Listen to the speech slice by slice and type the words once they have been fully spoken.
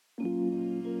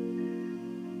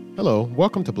Hello,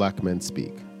 welcome to Black Men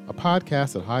Speak, a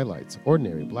podcast that highlights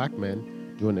ordinary Black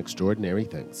men doing extraordinary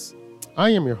things.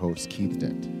 I am your host, Keith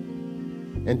Dent,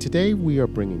 and today we are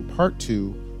bringing part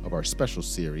 2 of our special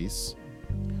series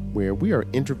where we are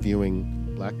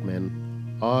interviewing Black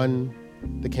men on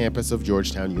the campus of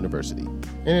Georgetown University,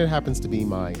 and it happens to be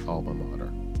my alma mater.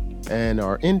 And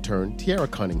our intern, Tierra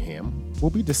Cunningham, will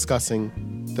be discussing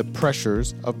the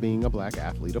pressures of being a Black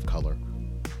athlete of color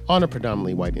on a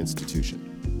predominantly white institution.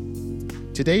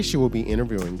 Today, she will be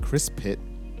interviewing Chris Pitt,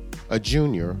 a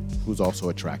junior who's also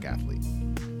a track athlete.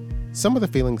 Some of the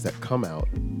feelings that come out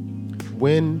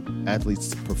when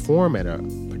athletes perform at a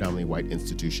predominantly white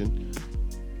institution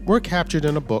were captured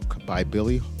in a book by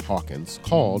Billy Hawkins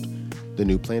called The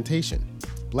New Plantation: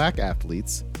 Black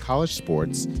Athletes, College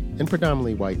Sports, and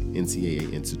Predominantly White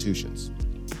NCAA Institutions.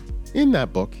 In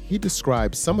that book, he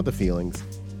describes some of the feelings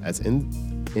as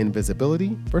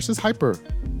invisibility versus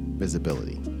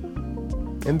hypervisibility.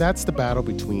 And that's the battle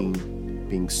between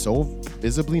being so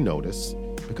visibly noticed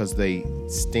because they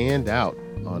stand out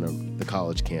on the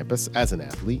college campus as an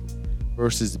athlete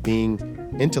versus being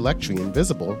intellectually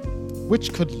invisible,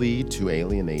 which could lead to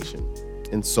alienation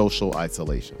and social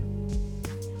isolation.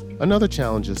 Another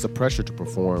challenge is the pressure to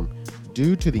perform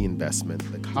due to the investment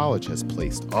the college has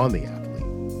placed on the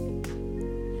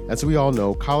athlete. As we all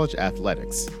know, college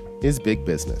athletics is big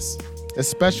business,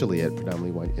 especially at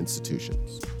predominantly white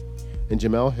institutions. In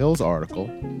Jamel Hill's article,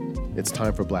 It's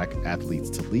Time for Black Athletes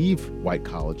to Leave White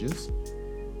Colleges,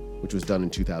 which was done in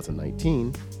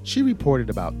 2019, she reported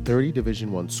about 30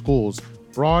 Division I schools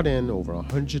brought in over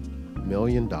 $100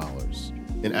 million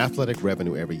in athletic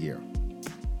revenue every year.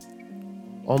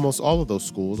 Almost all of those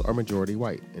schools are majority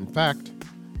white. In fact,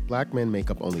 Black men make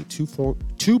up only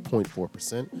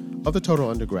 2.4% of the total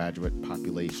undergraduate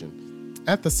population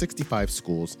at the 65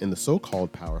 schools in the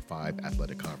so-called Power 5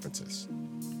 athletic conferences.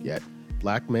 Yet,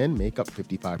 Black men make up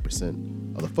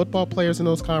 55% of the football players in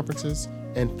those conferences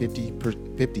and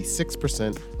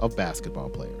 56% of basketball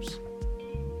players.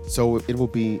 So it will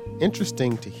be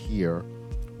interesting to hear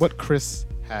what Chris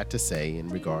had to say in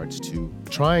regards to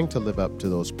trying to live up to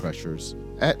those pressures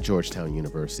at Georgetown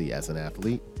University as an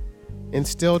athlete and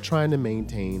still trying to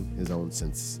maintain his own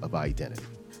sense of identity.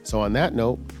 So on that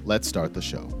note, let's start the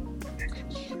show.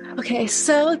 Okay,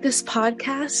 so this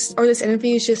podcast or this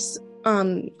interview is just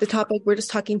the topic. We're just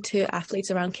talking to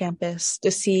athletes around campus to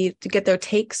get their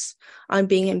takes on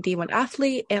being a D1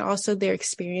 athlete and also their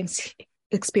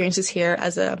experiences here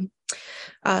as a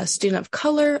student of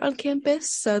color on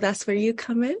campus. So that's where you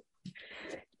come in.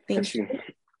 Thank you.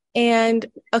 And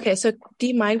okay, so do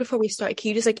you mind before we start, can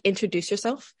you just introduce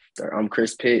yourself? I'm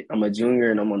Chris Pitt. I'm a junior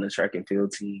and I'm on the track and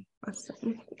field team.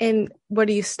 Awesome. And what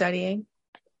are you studying?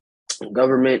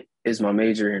 Government is my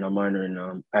major and I'm minor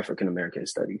in African American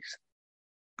studies.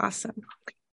 Awesome.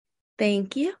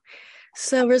 Thank you.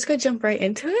 So we're just going to jump right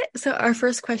into it. So our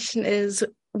first question is,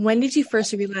 when did you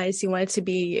first realize you wanted to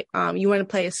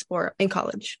play a sport in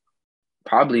college?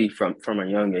 Probably from a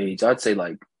young age. I'd say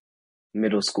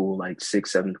middle school, 6th,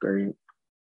 7th grade.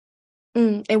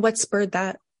 And what spurred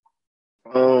that?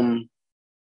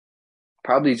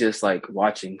 Probably just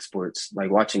watching sports,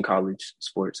 watching college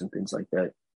sports and things like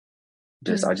that.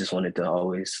 I just wanted to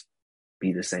always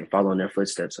be the same, follow in their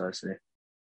footsteps, I say.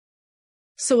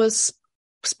 So was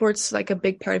sports a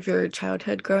big part of your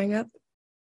childhood growing up?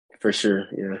 For sure,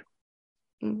 yeah.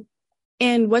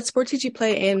 And what sports did you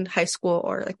play in high school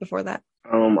or before that?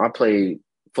 I played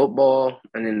football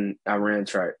and then I ran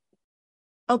track.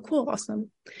 Oh, cool. Awesome.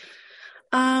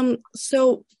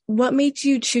 So what made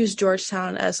you choose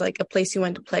Georgetown as a place you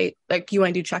wanted to play, you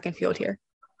want to do track and field here?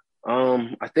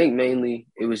 I think mainly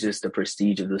it was just the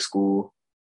prestige of the school.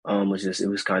 It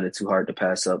was kind of too hard to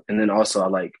pass up. And then also I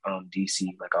like DC,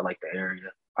 I like the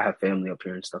area. I have family up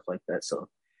here and stuff like that. So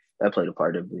that played a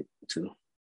part of it too.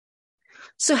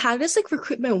 So how does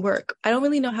recruitment work? I don't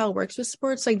really know how it works with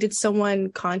sports. Did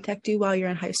someone contact you while you're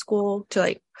in high school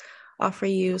to offer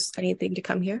you anything to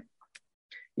come here?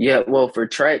 Yeah, well, for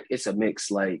track, it's a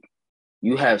mix.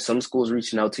 You have some schools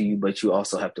reaching out to you, but you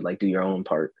also have to do your own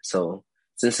part. So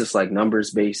since it's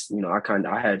numbers based,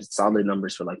 I had solid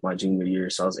numbers for my junior year.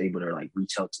 So I was able to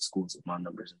reach out to schools with my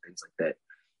numbers and things like that.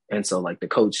 And so the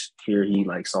coach here, he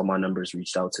saw my numbers,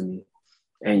 reached out to me,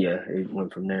 and yeah, it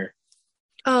went from there.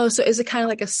 Oh, so is it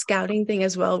kind of a scouting thing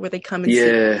as well, where they come and see?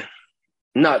 Yeah,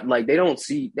 not they don't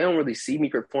really see me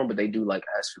perform, but they do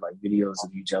ask for videos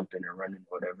of you jumping or running,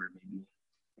 whatever it may be.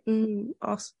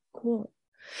 Awesome, cool.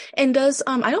 And does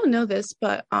I don't know this,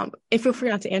 but if feel free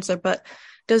not to answer, but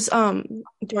does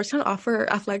Georgetown offer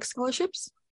athletic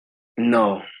scholarships?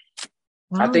 No.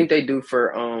 Wow. I think they do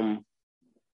for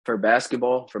for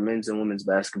basketball, for men's and women's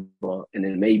basketball, and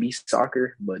then maybe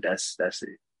soccer, but that's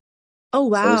it.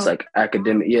 Oh, So it's wow. like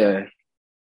academic, yeah.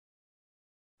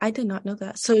 I did not know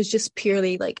that. So it's just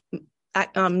purely like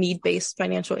need-based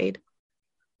financial aid.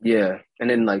 Yeah. And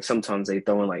then like sometimes they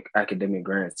throw in like academic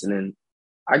grants. And then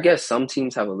I guess some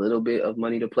teams have a little bit of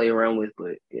money to play around with,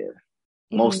 but yeah,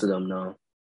 Hmm. most of them no.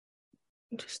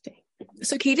 Interesting.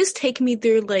 So can you just take me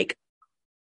through like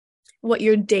what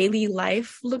your daily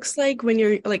life looks like when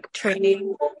you're like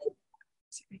training,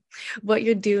 what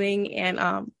you're doing,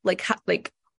 and like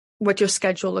like what your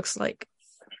schedule looks like?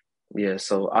 Yeah.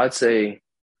 So I'd say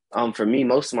for me,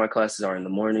 most of my classes are in the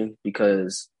morning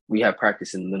because we have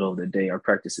practice in the middle of the day. Our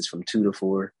practice is from 2 to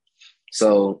 4.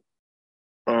 So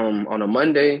on a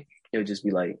Monday, it'll just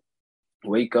be like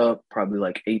wake up probably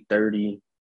like 8:30,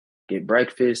 get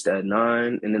breakfast at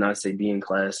 9, and then I say be in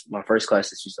class. My first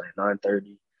class is usually at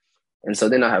 9:30. And so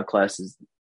then I have classes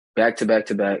back to back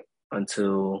to back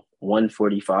until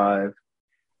 1:45.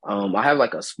 I have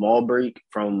like a small break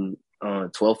from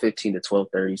 12:15 to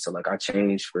 12:30. So like I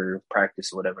change for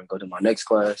practice or whatever and go to my next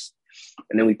class.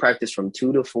 And then we practice from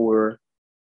 2 to 4.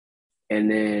 And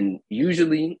then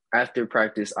usually after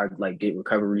practice, I like get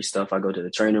recovery stuff. I go to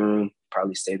the training room,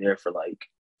 probably stay there for like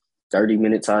 30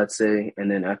 minutes, I'd say.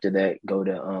 And then after that, go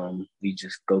to we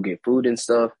just go get food and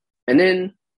stuff. And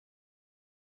then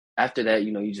after that,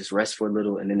 you just rest for a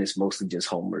little, and then it's mostly just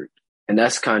homework. And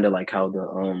that's kind of like how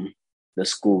the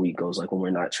school week goes, like when we're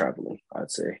not traveling,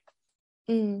 I'd say.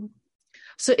 Mm.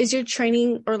 So is your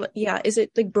training is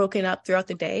it like broken up throughout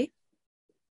the day?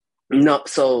 No,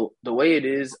 so the way it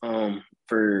is,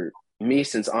 for me,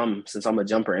 since I'm a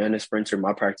jumper and a sprinter,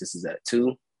 my practice is at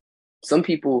 2. Some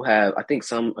people have, I think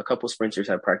a couple sprinters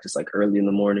have practice like early in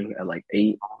the morning at like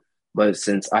 8. But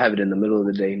since I have it in the middle of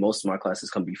the day, most of my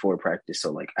classes come before practice.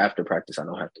 So like after practice, I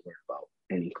don't have to worry about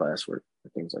any classwork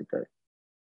or things like that.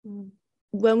 Mm.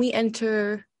 When we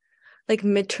enter like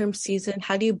midterm season,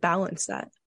 how do you balance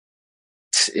that?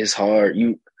 It's hard.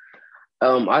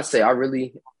 I'd say I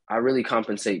really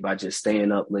compensate by just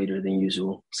staying up later than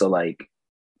usual. So like,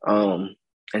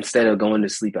 instead of going to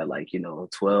sleep at like,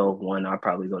 12, 1, I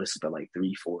probably go to sleep at like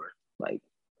 3, 4, like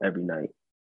every night.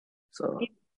 So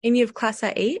And you have class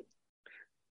at 8?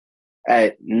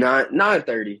 at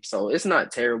 9:30. So it's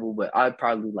not terrible, but I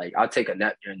probably like I'll take a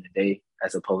nap during the day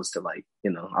as opposed to like,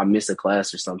 I miss a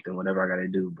class or something, whatever I gotta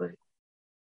do. But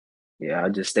yeah, I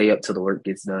just stay up till the work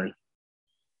gets done.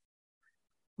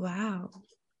 Wow.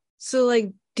 So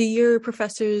like, do your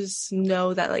professors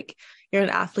know that like you're an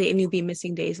athlete and you'll be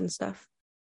missing days and stuff?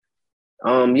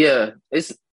 Yeah,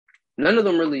 it's none of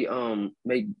them really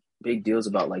make big deals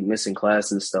about like missing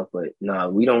class and stuff, but nah,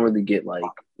 we don't really get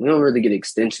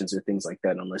extensions or things like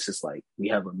that unless it's like we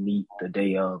have a meet the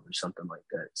day of or something like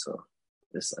that. So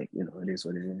it's like, it is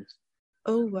what it is.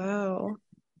 Oh, wow.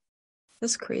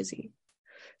 That's crazy.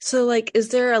 So like, is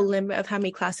there a limit of how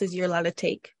many classes you're allowed to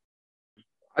take?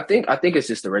 I think it's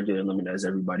just the regular limit as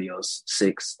everybody else,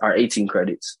 6 or 18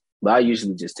 credits. But I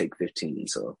usually just take 15.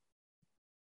 So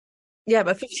Yeah,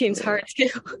 but 15 is yeah. hard too.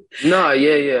 No,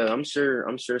 yeah. I'm sure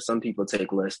some people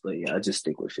take less, but yeah, I just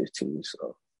stick with 15.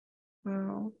 So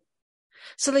Wow.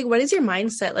 So like, what is your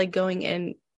mindset like going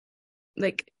in?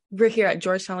 Like, we're here at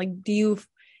Georgetown. Like,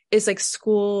 is like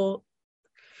school,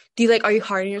 are you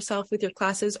hard on yourself with your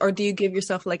classes, or do you give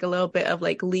yourself like a little bit of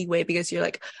like leeway because you're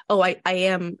like, oh, I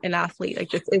am an athlete. Like,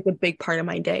 this is a big part of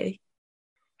my day.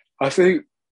 I think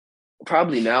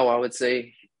probably now I would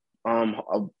say I'm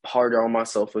harder on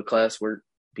myself with classwork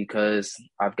because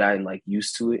I've gotten like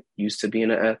used to it, used to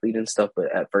being an athlete and stuff.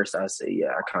 But at first I say, yeah,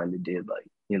 I kind of did like,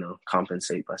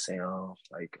 compensate by saying, oh,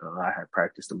 like I have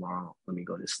practice tomorrow. Let me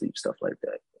go to sleep, stuff like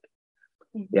that.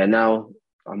 Mm-hmm. Yeah, now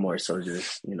I'm more so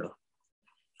just,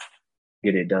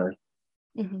 get it done.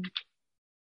 Mm-hmm.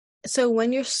 So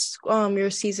when your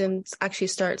season actually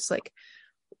starts, like,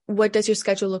 what does your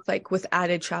schedule look like with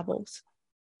added travels?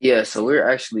 Yeah, so we're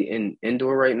actually in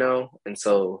indoor right now. And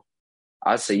so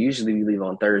I'd say usually we leave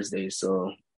on Thursdays.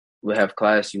 So we'll have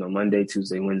class, Monday,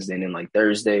 Tuesday, Wednesday, and then like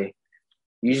Thursday.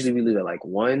 Usually we leave at like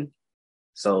 1.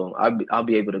 So I'll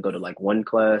be able to go to like one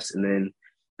class, and then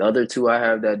the other 2 I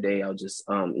have that day, I'll just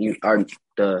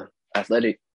the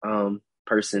athletic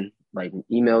person like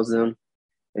emails them,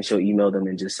 and she'll email them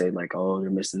and just say like, oh,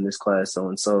 they're missing this class, so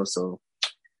and so. So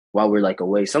while we're like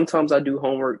away, sometimes I do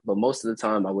homework, but most of the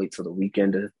time I wait till the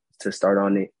weekend to start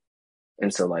on it.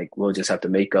 And so like we'll just have to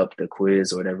make up the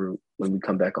quiz or whatever when we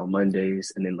come back on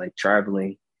Mondays, and then like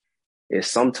traveling is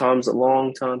sometimes a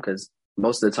long time because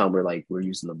most of the time we're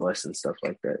using the bus and stuff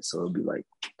like that. So it'll be like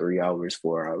 3 hours,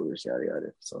 4 hours, yada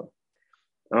yada. So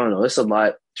I don't know. It's a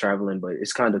lot traveling, but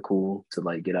it's kind of cool to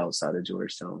like get outside of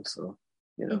Georgetown. So,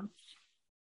 you know. Mhm.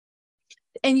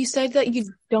 And you said that you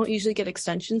don't usually get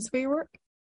extensions for your work?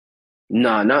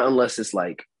 Nah, not unless it's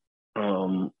like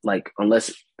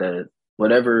unless the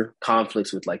whatever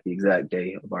conflicts with like the exact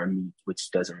day of our meet,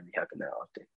 which doesn't really happen that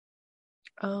often.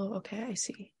 Oh, okay, I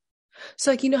see.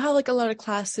 So like you know how like a lot of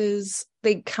classes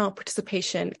they count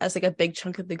participation as like a big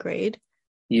chunk of the grade?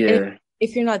 And Yeah.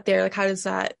 if you're not there, like how does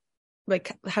that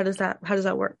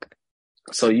work?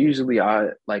 So usually I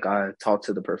talk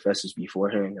to the professors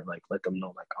beforehand and like let them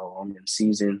know like, oh, I'm in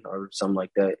season or something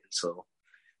like that. And so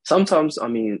sometimes, I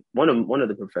mean, one of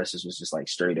the professors was just like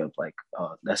straight up like,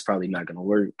 that's probably not gonna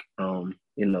work.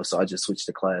 So I just switched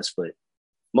the class. But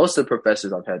most of the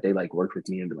professors I've had, they like work with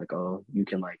me and be like, oh, you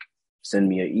can like send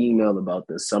me an email about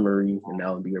the summary and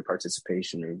that would be your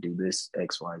participation or do this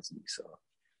X, Y, Z. So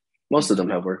most of them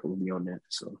have worked with me on that.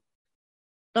 So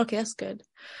Okay, that's good.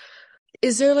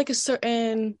 Is there like a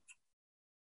certain,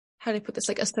 how do I put this,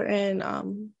 like a certain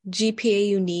GPA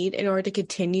you need in order to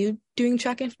continue doing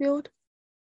track and field?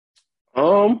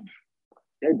 um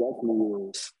there definitely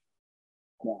is.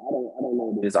 No, I don't know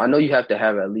what it is. I know you have to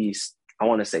have at least I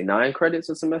want to say 9 credits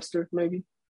a semester, maybe.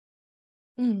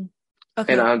 Mm.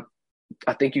 And Okay,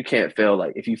 I think you can't fail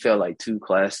like if you fail like 2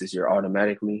 classes, you're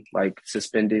automatically like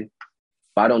suspended.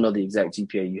 But I don't know the exact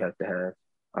GPA you have to have.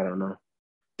 I don't know.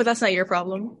 but that's not your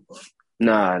problem.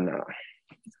 Nah.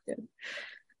 Good.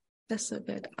 That's so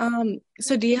good.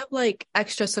 So do you have like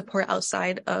extra support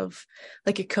outside of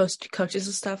like your coaches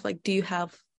and stuff? Like, do you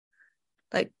have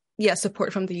like yeah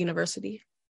support from the university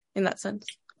in that sense?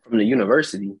 From the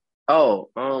university. Oh,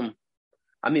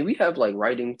 I mean we have like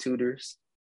writing tutors.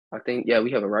 I think yeah,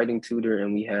 we have a writing tutor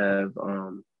and we have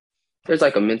there's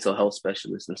like a mental health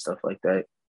specialist and stuff like that.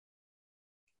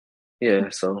 Yeah,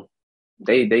 so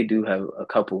they do have a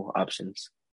couple options,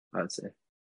 I'd say.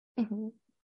 Mm-hmm.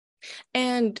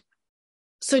 And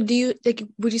so do you like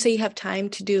would you say you have time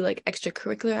to do like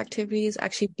extracurricular activities,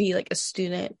 actually be like a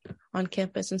student on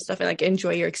campus and stuff and like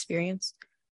enjoy your experience?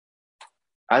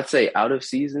 I'd say out of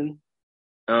season,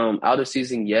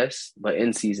 yes, but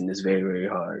in season is very, very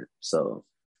hard. So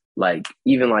like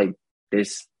even like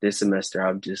this semester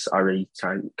I've just already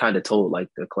kind of told like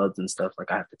the clubs and stuff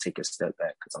like I have to take a step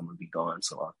back because I'm gonna be gone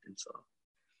so often. So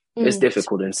it's Mm.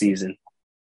 difficult in season.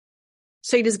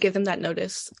 So you just give them that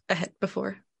notice ahead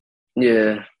before.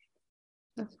 Yeah.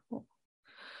 That's cool.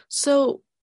 So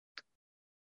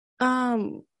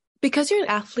um because you're an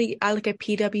athlete at like a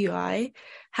PWI,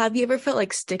 have you ever felt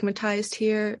like stigmatized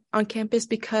here on campus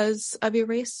because of your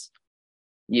race?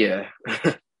 Yeah.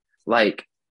 Like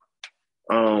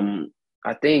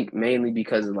I think mainly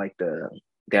because of like the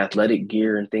athletic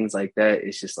gear and things like that,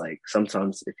 it's just like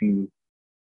sometimes if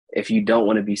you don't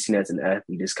want to be seen as an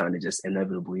athlete, it's kind of just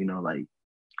inevitable, like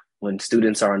when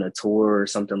students are on a tour or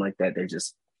something like that, they're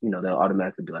just, they'll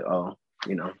automatically be like, oh,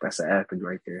 that's an athlete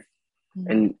right there. Mm.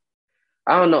 And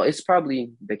I don't know, it's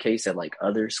probably the case at like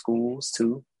other schools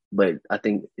too, but I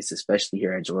think it's especially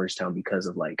here at Georgetown because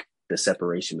of like the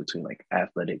separation between like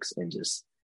athletics and just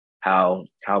how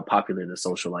popular the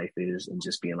social life is and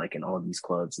just being like in all these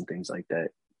clubs and things like that.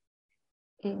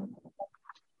 Mm.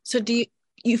 So do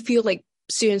you feel like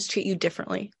students treat you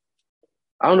differently?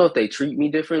 I don't know if they treat me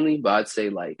differently, but I'd say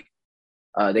like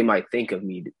they might think of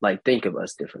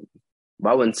us differently. But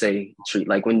I wouldn't say treat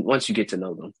like once you get to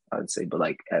know them, I would say, but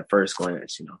like at first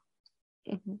glance.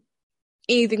 Mm-hmm. And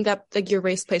you think that like your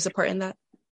race plays a part in that?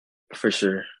 For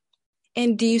sure.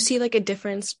 And do you see like a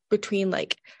difference between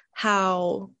like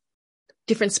how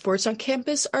different sports on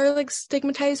campus are like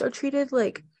stigmatized or treated?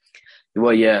 Like,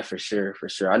 Well, yeah, for sure, for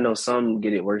sure. I know some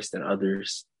get it worse than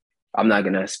others. I'm not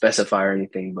gonna specify or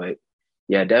anything, but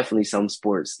yeah, definitely some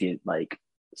sports get like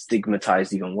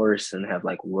stigmatized even worse and have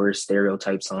like worse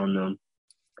stereotypes on them.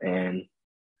 And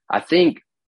I think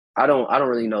I don't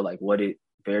really know like what it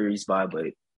varies by, but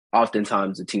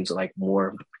oftentimes the teams are like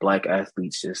more black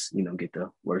athletes just, get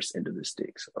the worst end of the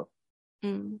stick. So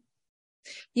mm.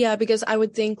 Yeah, because I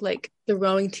would think like the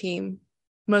rowing team,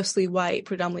 mostly white,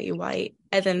 predominantly white,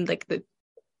 and then like the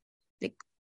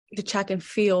track and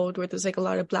field where there's like a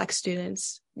lot of black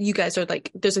students. You guys are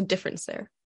like there's a difference there.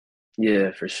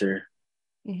 yeah, for sure.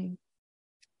 Mm-hmm.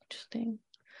 Interesting.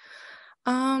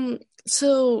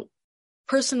 So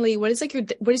personally, what is your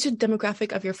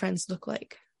demographic of your friends look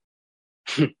like?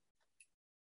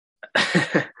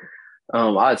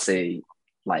 I'd say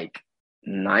like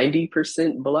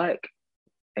 90% black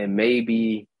and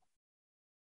maybe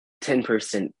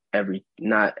 10%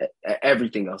 not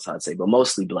everything else I'd say, but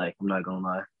mostly black. I'm not gonna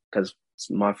lie, because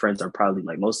my friends are probably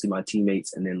like mostly my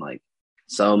teammates, and then like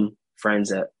some friends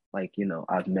that like,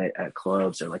 I've met at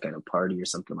clubs or like at a party or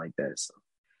something like that. So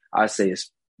I say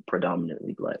it's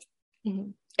predominantly Black.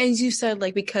 Mm-hmm. And you said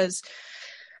like because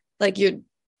like you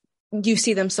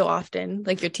see them so often,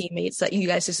 like your teammates, that you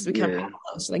guys just become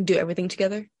close and like do everything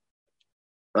together.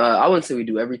 I wouldn't say we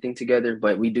do everything together,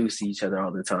 but we do see each other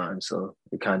all the time. So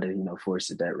it kind of,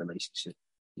 forces that relationship,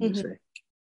 you would say.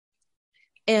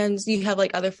 And you have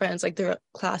like other friends, like their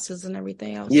classes and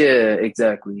everything else. Yeah,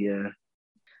 exactly. Yeah.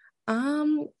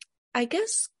 I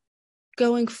guess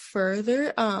going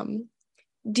further,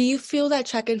 do you feel that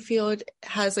track and field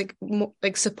has like more,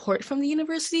 like support from the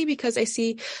university? Because I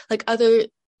see like other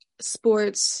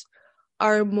sports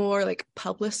are more like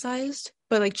publicized,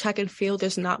 but like track and field,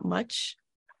 there's not much.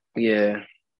 Yeah.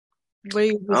 What are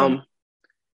you using?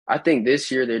 I think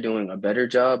this year they're doing a better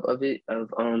job of it,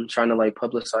 of trying to like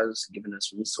publicize us, giving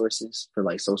us resources for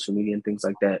like social media and things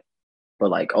like that. But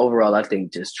like overall, I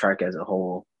think just track as a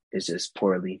whole is just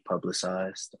poorly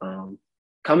publicized.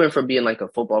 Coming from being like a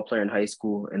football player in high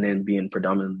school and then being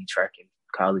predominantly track in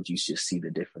college, you just see the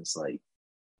difference. Like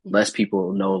less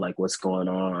people know like what's going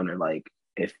on or like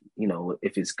if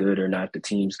it's good or not, the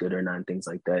team's good or not, and things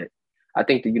like that. I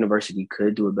think the university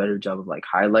could do a better job of like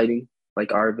highlighting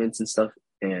like our events and stuff.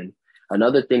 And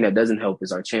another thing that doesn't help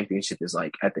is our championship is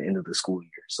like at the end of the school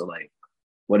year. So like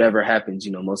whatever happens,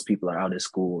 most people are out of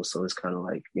school. So it's kind of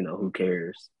like, who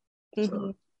cares?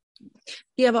 So.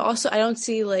 Yeah, but also I don't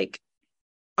see like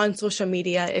on social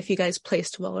media if you guys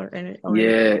placed well or in it.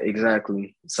 Yeah,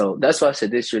 exactly. So that's why I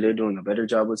said this year they're doing a better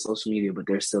job with social media, but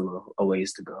there's still a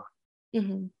ways to go.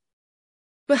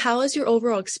 But how has your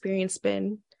overall experience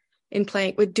been in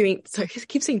playing with doing? Sorry, I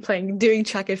keep saying playing, doing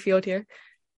track and field here.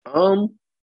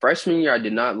 Freshman year I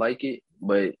did not like it,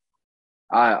 but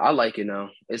I like it now.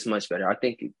 It's much better. I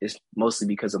think it's mostly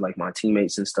because of like my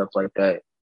teammates and stuff like that.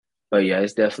 But yeah,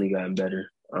 it's definitely gotten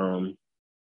better.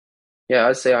 Yeah,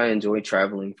 I'd say I enjoy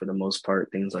traveling for the most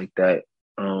part, things like that.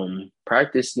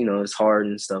 Practice, it's hard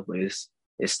and stuff, but it's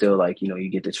still like, you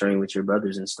get to train with your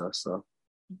brothers and stuff. So.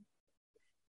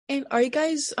 And are you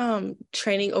guys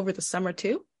training over the summer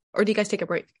too? Or do you guys take a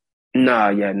break? No.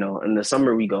 In the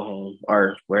summer we go home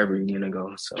or wherever you're gonna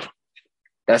go. So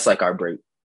that's like our break.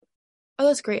 Oh,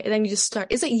 that's great. And then you just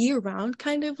start. Is it year round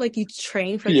kind of? Like you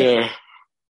train for Yep.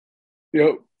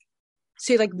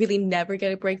 So you like really never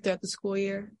get a break throughout the school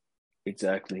year?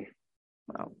 Exactly.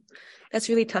 Wow. That's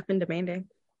really tough and demanding.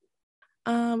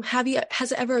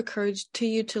 Has it ever occurred to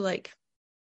you to like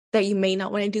that you may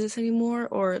not want to do this anymore?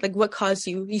 Or like what caused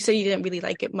you said you didn't really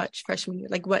like it much freshman year.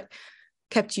 Like what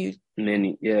kept you?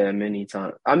 Many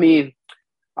times. I mean,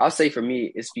 I'll say for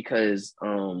me, it's because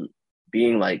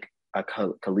being like a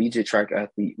collegiate track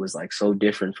athlete was like so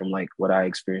different from like what I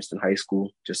experienced in high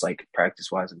school, just like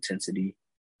practice wise intensity,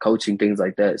 coaching, things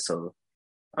like that. So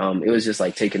it was just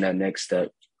like taking that next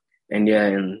step. And yeah,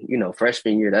 and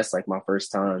freshman year, that's like my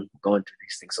first time going through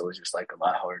these things. So it was just like a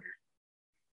lot harder.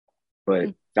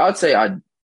 But I would say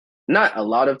not a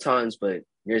lot of times, but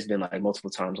there's been like multiple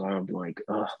times where I've been like,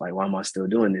 oh, like why am I still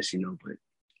doing this? But at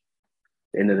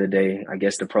the end of the day, I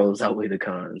guess the pros outweigh the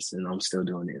cons, and I'm still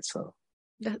doing it. So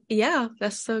yeah,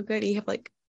 that's so good. You have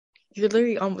like you're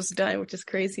literally almost done, which is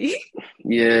crazy.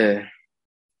 Yeah.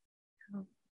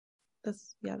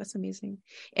 That's amazing.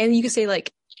 And you could say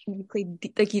like you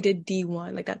played like you did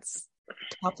D1, like that's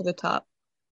top of the top.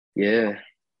 Yeah.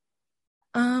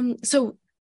 So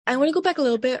I want to go back a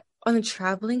little bit on the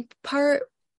traveling part.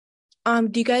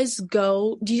 Do you guys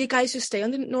just stay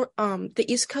on the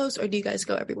East Coast, or do you guys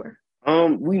go everywhere?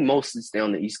 We mostly stay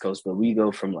on the East Coast, but we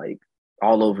go from like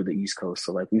all over the East Coast.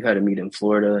 So like we've had a meet in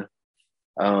Florida,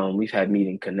 we've had meet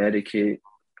in Connecticut,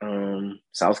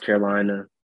 South Carolina.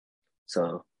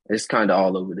 So it's kind of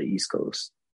all over the East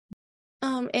Coast.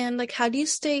 And like how do you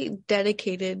stay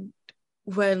dedicated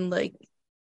when like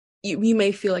you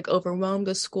may feel like overwhelmed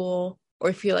with school,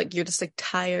 or feel like you're just like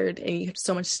tired and you have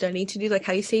so much studying to do? Like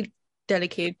how do you stay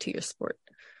dedicated to your sport?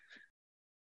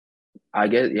 I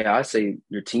guess, yeah, I say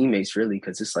your teammates really,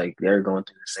 because it's like they're going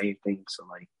through the same thing. So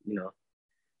like,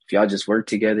 if y'all just work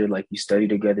together, like you study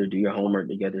together, do your homework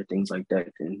together, things like that,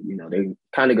 then, they're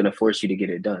kind of going to force you to get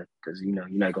it done because, you're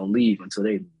not going to leave until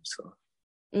they leave. So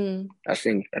I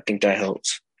think that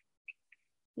helps.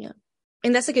 Yeah.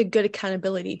 And that's like a good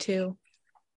accountability too.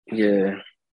 Yeah.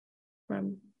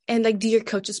 And like, do your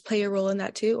coaches play a role in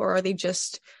that too? Or are they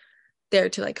just there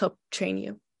to like help train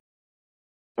you?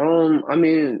 I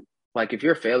mean, like if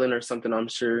you're failing or something, I'm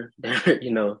sure,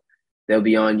 they'll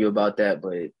be on you about that.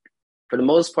 But for the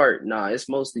most part, nah, it's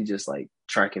mostly just like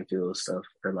track and field stuff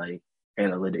or like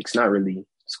analytics, not really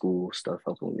school stuff,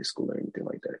 helping with school or anything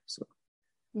like that. So.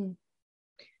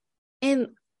 And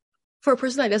For a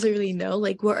person that doesn't really know,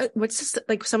 like what's just,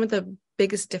 like some of the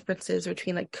biggest differences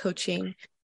between like coaching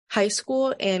high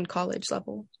school and college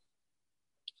level?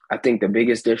 I think the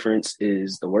biggest difference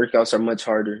is the workouts are much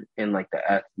harder, and like the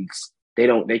athletes,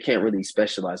 they can't really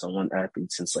specialize on one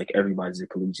athlete since like everybody's a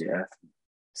collegiate athlete.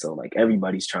 So like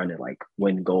everybody's trying to like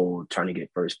win gold, trying to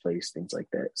get first place, things like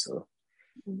that. So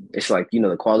it's like,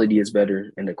 the quality is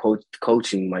better, and the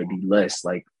coaching might be less,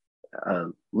 like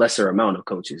lesser amount of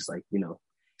coaches. Like,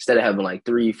 instead of having like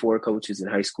 3-4 coaches in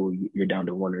high school, you're down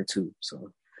to 1 or 2. So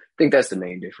I think that's the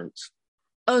main difference.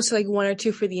 Oh, so like 1 or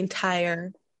 2 for the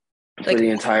entire, for the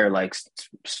entire like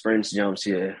sprints, jumps,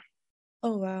 yeah.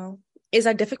 Oh wow. Is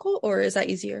that difficult or is that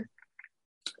easier?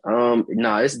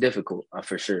 No, it's difficult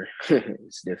for sure.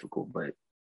 It's difficult, but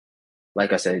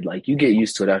like I said, like you get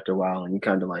used to it after a while, and you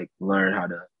kind of like learn how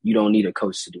to. You don't need a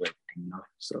coach to do everything,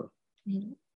 So,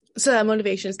 so that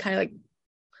motivation is kind of like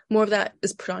more of that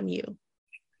is put on you.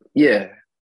 Yeah.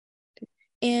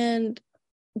 And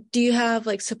do you have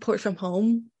like support from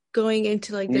home going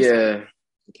into like this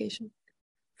education?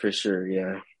 For sure,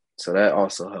 yeah. So that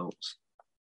also helps.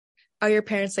 Are your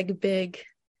parents like big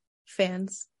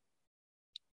fans?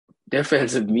 They're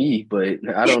fans of me, but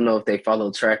I don't know if they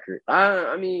follow track.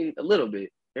 I mean, a little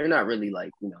bit. They're not really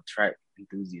like, track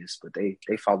enthusiasts, but they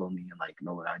follow me and like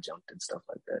know when I jumped and stuff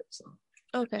like that. So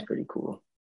okay, it's pretty cool.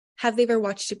 Have they ever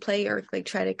watched you play or like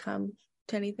try to come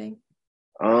to anything?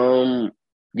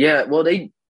 Yeah. Well,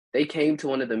 they came to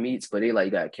one of the meets, but they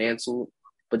like got canceled.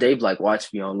 But they've like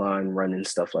watched me online running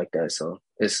stuff like that, so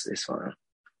it's fine.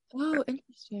 Oh,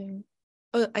 interesting.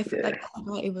 Oh, I forgot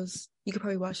it was. You could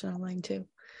probably watch it online too.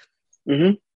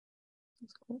 Mm-hmm.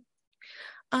 That's cool.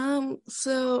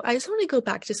 So I just want to go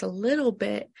back just a little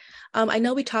bit. I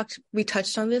know we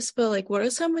touched on this, but like, what are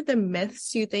some of the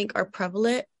myths you think are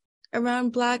prevalent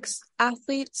around Black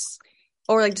athletes,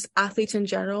 or like just athletes in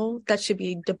general, that should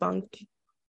be debunked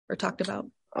or talked about?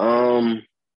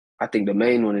 I think the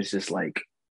main one is just like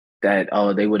that.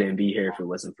 Oh, they wouldn't be here if it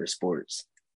wasn't for sports.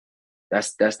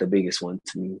 That's the biggest one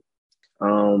to me.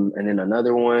 And then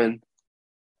another one,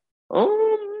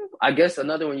 I guess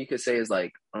another one you could say is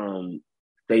like,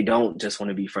 they don't just want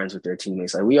to be friends with their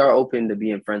teammates. Like we are open to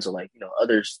being friends with like,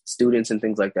 other students and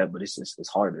things like that, but it's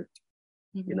harder,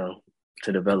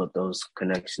 to develop those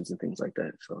connections and things like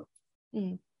that. So.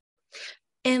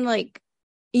 And like,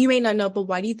 you may not know, but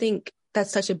why do you think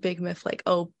that's such a big myth? Like,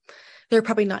 oh, they're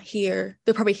probably not here.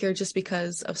 They're probably here just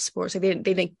because of sports. Like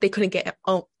they couldn't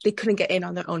get in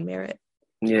on their own merit.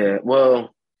 Yeah,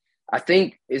 well, I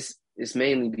think it's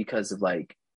mainly because of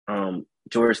like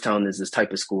Georgetown is this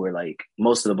type of school where like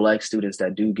most of the Black students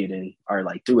that do get in are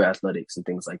like through athletics and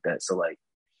things like that. So like,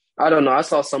 I don't know, I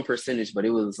saw some percentage, but it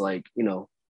was like,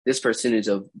 this percentage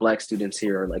of Black students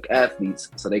here are like athletes,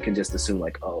 so they can just assume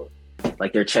like, oh,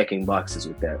 like they're checking boxes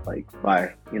with that, like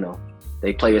by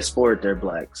they play a sport, they're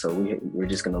Black, so we're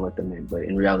just gonna let them in. But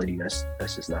in reality, that's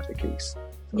just not the case.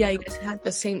 So. Yeah, you guys had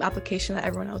the same application that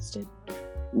everyone else did.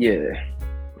 Yeah.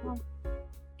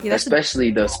 Yeah,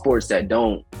 especially the sports that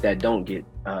don't get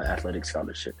athletic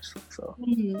scholarships. So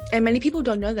and many people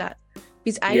don't know that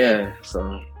because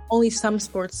so only some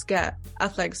sports get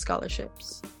athletic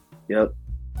scholarships. Yep.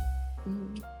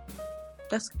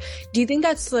 Do you think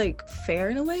that's like fair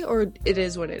in a way, or it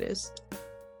is what it is?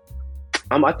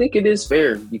 I think it is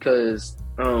fair because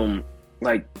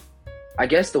like I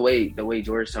guess the way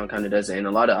Georgetown kind of does it, and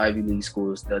a lot of Ivy League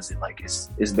schools does it, like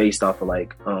it's based off of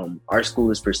like our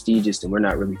school is prestigious and we're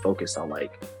not really focused on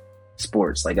like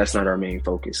sports. Like that's not our main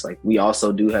focus. Like we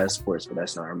also do have sports, but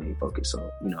that's not our main focus.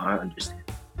 So I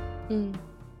understand.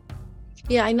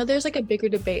 Yeah, I know there's like a bigger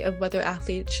debate of whether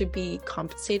athletes should be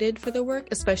compensated for their work,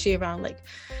 especially around like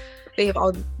they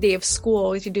have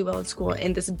school, to do well in school,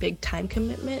 and this big time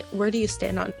commitment. Where do you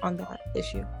stand on that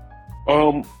issue?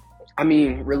 I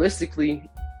mean, realistically,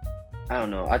 I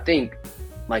don't know. I think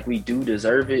like we do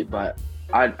deserve it, but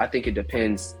I think it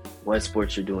depends what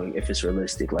sport you're doing. If it's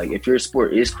realistic, like if your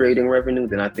sport is creating revenue,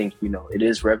 then I think it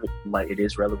is it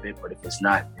is relevant. But if it's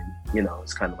not, then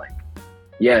it's kind of like,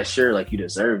 yeah, sure, like you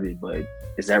deserve it, but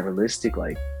is that realistic?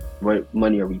 Like, what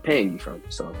money are we paying you from?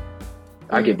 So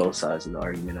I get both sides of the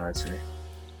argument, I'd say.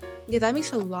 Yeah, that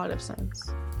makes a lot of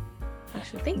sense.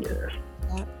 Actually, thank you for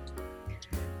that.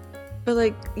 But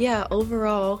like, yeah,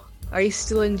 overall, are you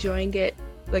still enjoying it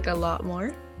like a lot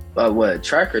more? What,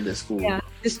 track or the school? Yeah,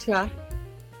 just track.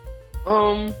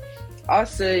 I'd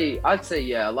say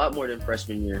yeah, a lot more than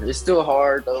freshman year. It's still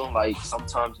hard though. Like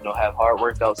sometimes have hard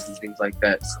workouts and things like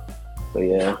that. So, but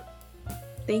yeah.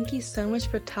 Thank you so much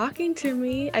for talking to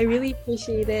me. I really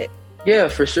appreciate it. Yeah,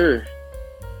 for sure.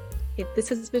 Yeah. Okay, this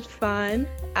has been fun.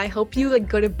 I hope you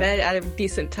go to bed at a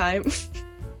decent time.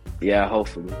 Yeah,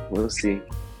 hopefully. We'll see.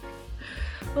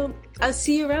 Well, I'll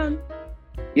see you around.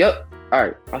 Yep. All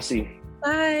right. I'll see you.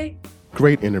 Bye.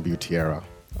 Great interview, Tierra.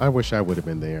 I wish I would have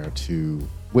been there to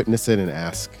witness it and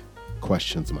ask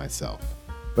questions myself.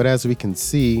 But as we can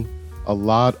see, a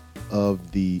lot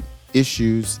of the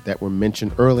issues that were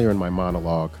mentioned earlier in my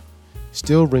monologue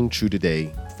still ring true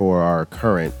today for our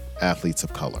current athletes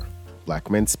of color. Black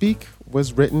Men Speak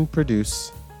was written,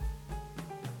 produced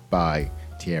by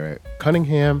Tierra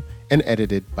Cunningham, and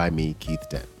edited by me, Keith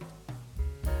Dent.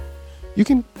 You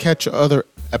can catch other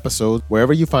episodes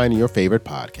wherever you find your favorite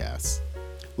podcasts,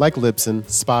 like Libsyn,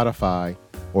 Spotify,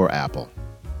 or Apple.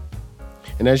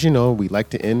 And as you know, we like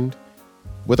to end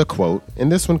with a quote,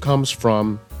 and this one comes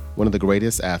from one of the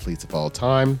greatest athletes of all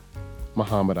time,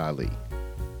 Muhammad Ali.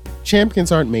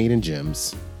 Champions aren't made in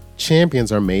gyms.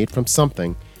 Champions are made from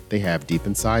something they have deep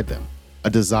inside them. A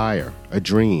desire, a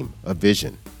dream, a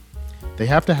vision. They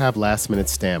have to have last-minute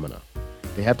stamina.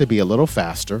 They have to be a little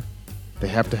faster. They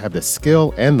have to have the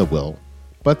skill and the will,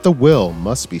 but the will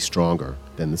must be stronger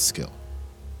than the skill.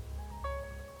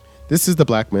 This is the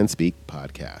Black Men Speak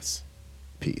podcast.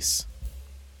 Peace.